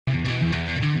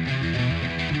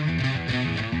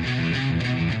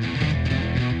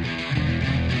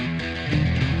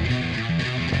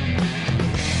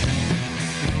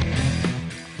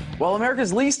While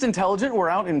America's least intelligent were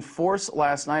out in force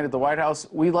last night at the White House,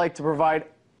 we like to provide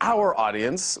our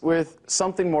audience with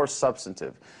something more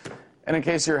substantive. And in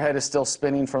case your head is still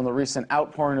spinning from the recent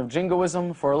outpouring of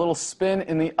jingoism, for a little spin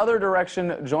in the other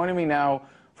direction, joining me now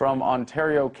from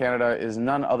Ontario, Canada, is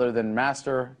none other than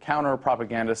master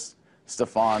counter-propagandist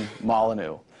Stefan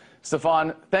Molyneux.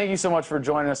 Stefan, thank you so much for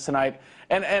joining us tonight.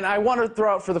 And I want to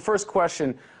throw out for the first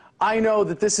question, I know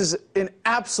that this is an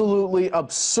absolutely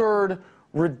absurd,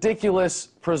 ridiculous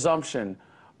presumption,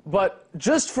 but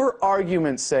just for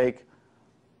argument's sake,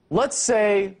 let's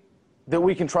say that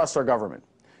we can trust our government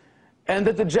and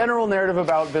that the general narrative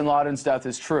about bin Laden's death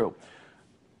is true.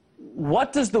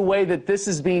 What does the way that this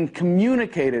is being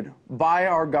communicated by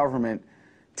our government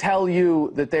tell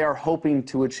you that they are hoping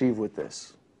to achieve with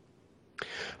this?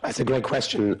 That's a great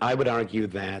question. I would argue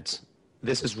that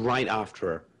this is right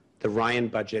after the Ryan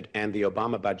budget and the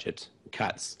Obama budget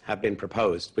cuts have been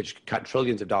proposed, which cut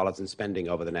trillions of dollars in spending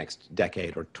over the next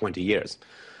decade or 20 years.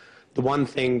 The one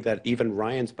thing that even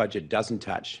Ryan's budget doesn't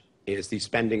touch is the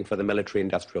spending for the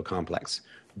military-industrial complex.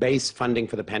 Base funding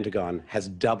for the Pentagon has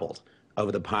doubled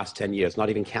over the past 10 years, not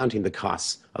even counting the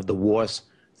costs of the wars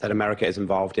that America is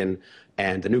involved in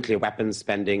and the nuclear weapons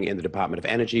spending in the Department of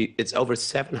Energy. It's over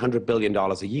 $700 billion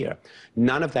a year.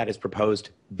 None of that is proposed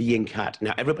being cut.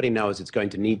 Now, everybody knows it's going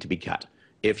to need to be cut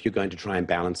if you're going to try and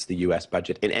balance the U.S.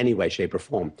 budget in any way, shape, or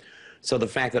form. So the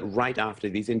fact that right after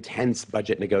these intense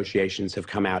budget negotiations have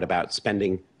come out about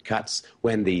spending cuts,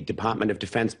 when the Department of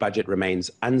Defense budget remains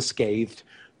unscathed,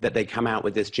 that they come out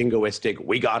with this jingoistic,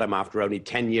 we got him after only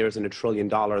 10 years and $1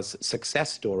 trillion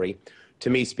success story,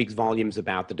 to me speaks volumes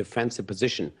about the defensive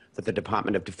position that the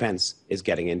Department of Defense is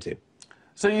getting into.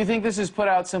 So you think this is put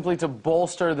out simply to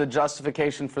bolster the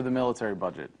justification for the military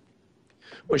budget?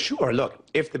 Well, sure. Look,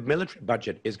 if the military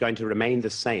budget is going to remain the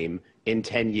same in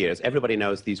 10 years, everybody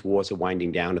knows these wars are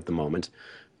winding down at the moment.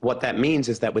 What that means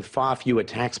is that with far fewer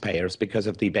taxpayers, because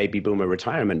of the baby boomer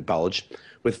retirement bulge,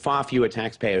 with far fewer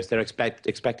taxpayers, they're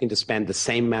expecting to spend the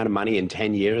same amount of money in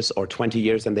 10 years or 20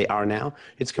 years than they are now.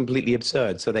 It's completely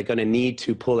absurd. So they're going to need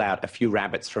to pull out a few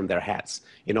rabbits from their hats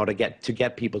in order to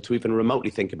get people to even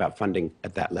remotely think about funding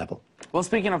at that level. Well,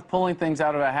 speaking of pulling things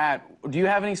out of a hat, do you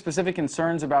have any specific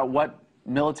concerns about what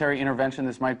military intervention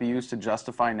this might be used to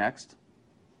justify next?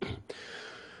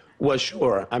 Well,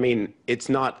 sure. I mean, it's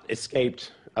not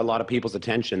escaped a lot of people's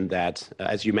attention that,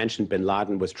 as you mentioned, bin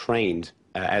Laden was trained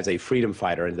as a freedom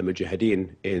fighter in the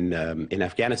Mujahideen in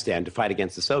Afghanistan to fight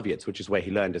against the Soviets, which is where he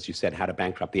learned, as you said, how to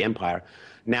bankrupt the empire.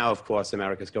 Now, of course,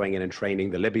 America's going in and training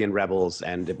the Libyan rebels,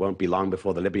 and it won't be long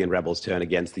before the Libyan rebels turn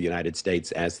against the United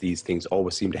States, as these things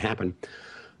always seem to happen.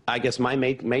 I guess my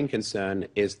main concern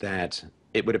is that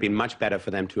it would have been much better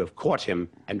for them to have caught him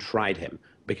and tried him,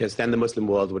 because then the Muslim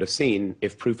world would have seen,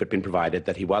 if proof had been provided,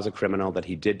 that he was a criminal, that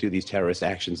he did do these terrorist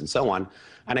actions and so on.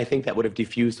 And I think that would have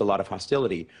diffused a lot of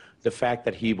hostility. The fact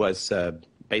that he was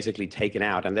basically taken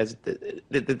out, and there's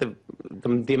the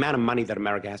amount of money that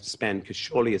America has to spend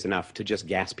surely is enough to just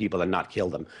gas people and not kill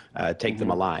them, take them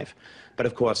alive. But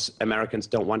of course, Americans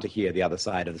don't want to hear the other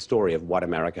side of the story of what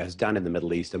America has done in the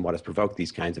Middle East and what has provoked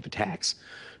these kinds of attacks.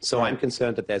 So I'm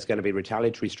concerned that there's going to be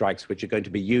retaliatory strikes which are going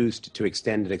to be used to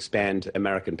extend and expand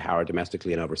American power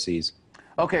domestically and overseas.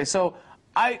 Okay, so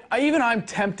I'm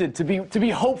tempted to be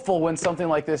hopeful when something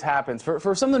like this happens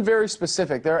for something very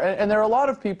specific. There are a lot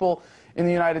of people in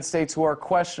the United States who are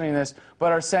questioning this,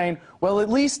 but are saying, well, at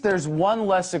least there's one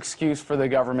less excuse for the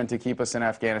government to keep us in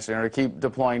Afghanistan or to keep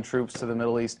deploying troops to the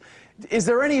Middle East. Is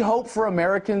there any hope for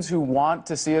Americans who want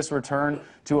to see us return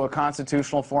to a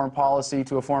constitutional foreign policy,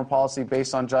 to a foreign policy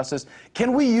based on justice?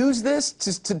 Can we use this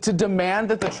to demand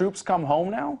that the troops come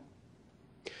home now?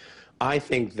 I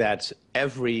think that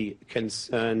every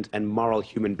concerned and moral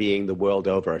human being the world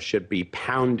over should be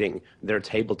pounding their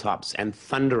tabletops and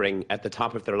thundering at the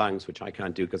top of their lungs, which I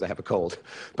can't do because I have a cold,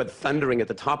 but thundering at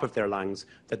the top of their lungs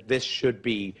that this should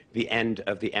be the end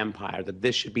of the empire, that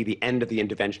this should be the end of the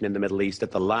intervention in the Middle East, that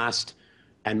the last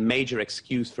and major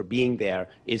excuse for being there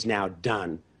is now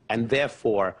done, and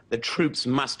therefore the troops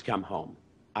must come home.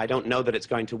 I don't know that it's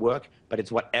going to work, but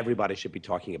it's what everybody should be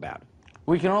talking about.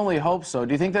 We can only hope so.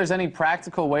 Do you think there's any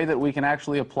practical way that we can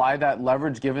actually apply that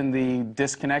leverage given the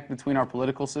disconnect between our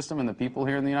political system and the people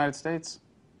here in the United States?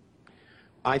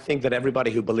 I think that everybody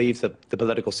who believes that the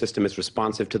political system is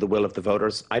responsive to the will of the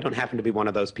voters, I don't happen to be one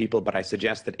of those people, but I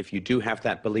suggest that if you do have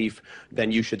that belief,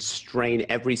 then you should strain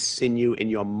every sinew in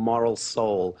your moral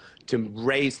soul to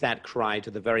raise that cry to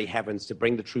the very heavens to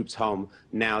bring the troops home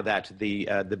now that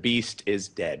the beast is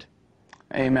dead.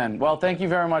 Amen. Well, thank you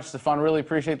very much, Stefan. Really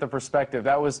appreciate the perspective.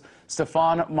 That was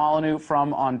Stefan Molyneux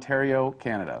from Ontario,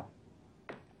 Canada.